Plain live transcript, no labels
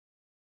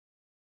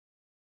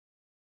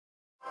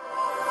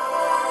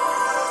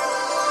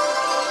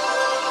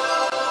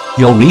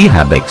your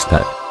rehab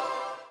expert.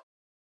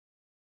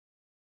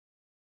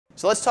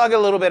 So let's talk a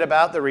little bit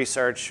about the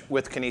research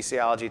with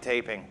kinesiology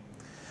taping.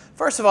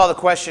 First of all, the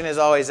question is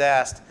always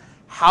asked,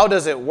 how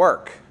does it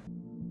work?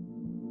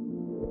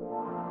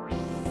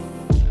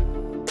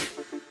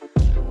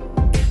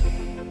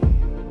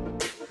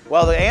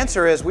 Well, the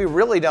answer is we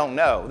really don't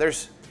know.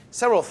 There's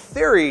several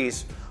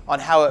theories on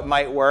how it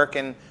might work,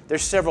 and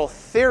there's several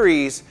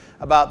theories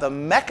about the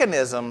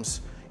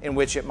mechanisms in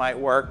which it might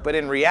work, but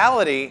in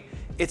reality,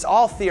 it's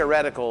all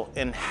theoretical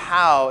in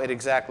how it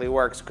exactly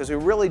works because we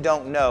really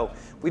don't know.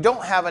 We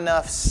don't have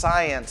enough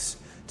science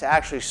to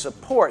actually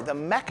support the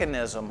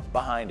mechanism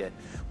behind it.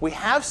 We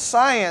have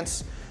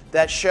science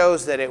that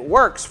shows that it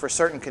works for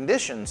certain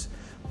conditions,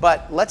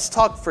 but let's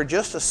talk for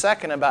just a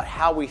second about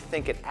how we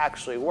think it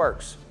actually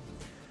works.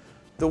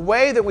 The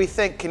way that we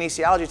think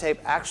kinesiology tape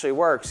actually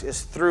works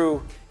is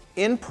through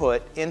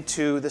input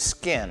into the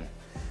skin.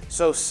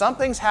 So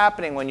something's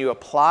happening when you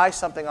apply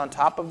something on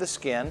top of the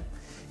skin.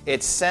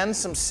 It sends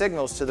some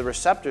signals to the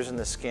receptors in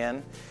the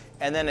skin,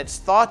 and then it's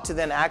thought to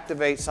then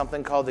activate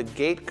something called the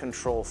gate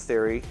control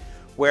theory,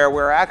 where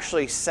we're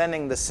actually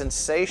sending the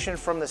sensation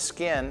from the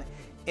skin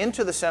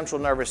into the central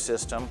nervous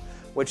system,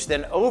 which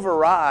then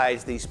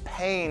overrides these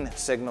pain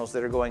signals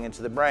that are going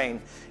into the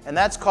brain. And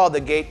that's called the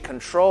gate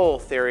control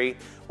theory,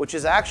 which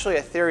is actually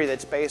a theory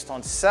that's based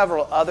on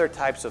several other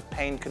types of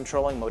pain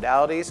controlling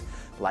modalities,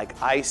 like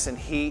ice and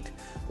heat,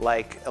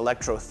 like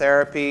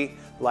electrotherapy,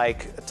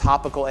 like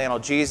topical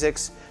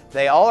analgesics.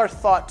 They all are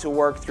thought to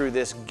work through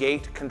this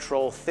gate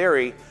control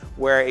theory,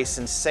 where a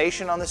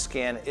sensation on the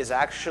skin is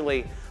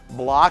actually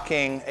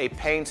blocking a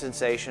pain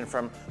sensation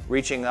from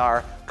reaching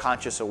our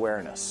conscious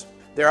awareness.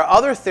 There are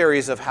other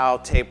theories of how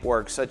tape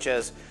works, such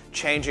as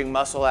changing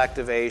muscle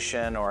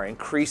activation or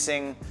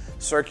increasing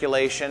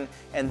circulation,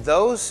 and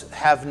those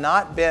have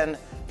not been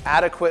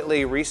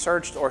adequately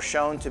researched or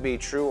shown to be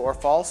true or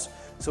false,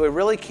 so we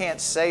really can't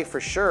say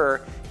for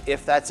sure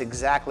if that's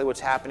exactly what's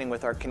happening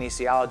with our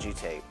kinesiology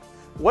tape.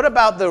 What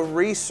about the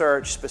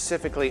research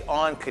specifically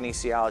on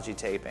kinesiology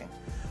taping?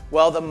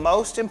 Well, the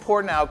most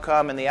important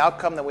outcome, and the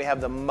outcome that we have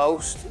the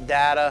most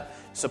data,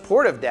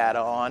 supportive data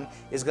on,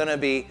 is going to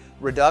be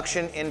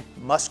reduction in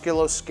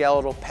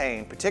musculoskeletal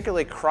pain,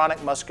 particularly chronic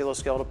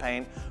musculoskeletal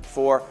pain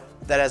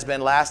that has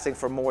been lasting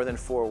for more than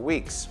 4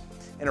 weeks.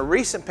 In a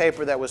recent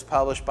paper that was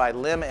published by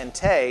Lim and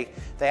Tay,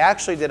 they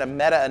actually did a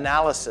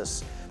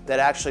meta-analysis that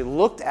actually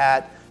looked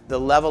at the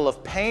level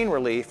of pain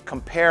relief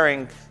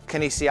comparing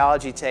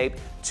kinesiology tape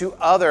to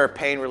other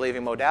pain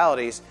relieving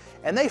modalities,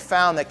 and they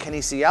found that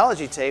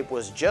kinesiology tape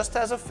was just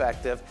as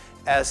effective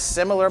as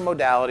similar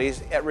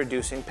modalities at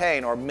reducing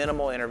pain or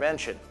minimal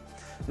intervention.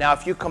 Now,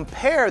 if you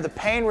compare the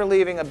pain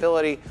relieving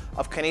ability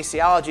of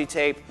kinesiology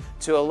tape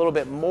to a little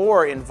bit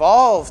more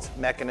involved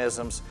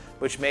mechanisms,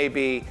 which may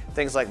be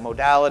things like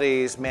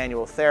modalities,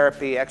 manual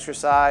therapy,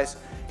 exercise,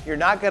 you're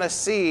not going to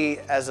see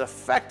as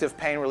effective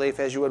pain relief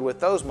as you would with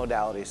those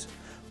modalities.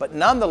 But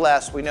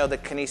nonetheless, we know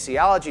that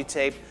kinesiology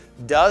tape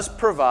does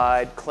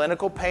provide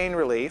clinical pain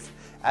relief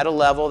at a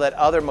level that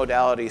other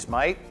modalities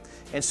might.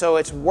 And so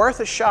it's worth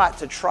a shot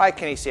to try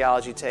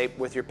kinesiology tape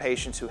with your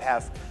patients who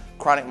have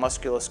chronic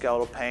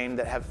musculoskeletal pain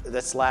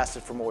that's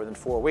lasted for more than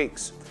 4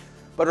 weeks.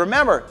 But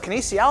remember,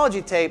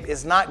 kinesiology tape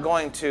is not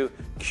going to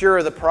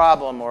cure the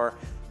problem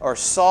or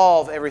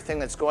solve everything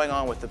that's going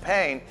on with the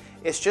pain.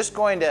 It's just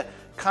going to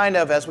kind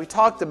of, as we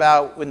talked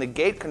about in the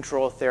gate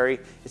control theory,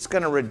 it's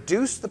going to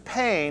reduce the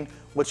pain,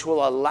 which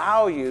will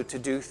allow you to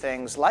do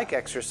things like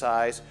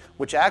exercise,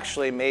 which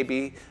actually may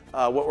be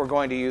what we're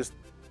going to use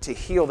to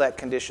heal that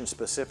condition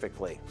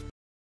specifically.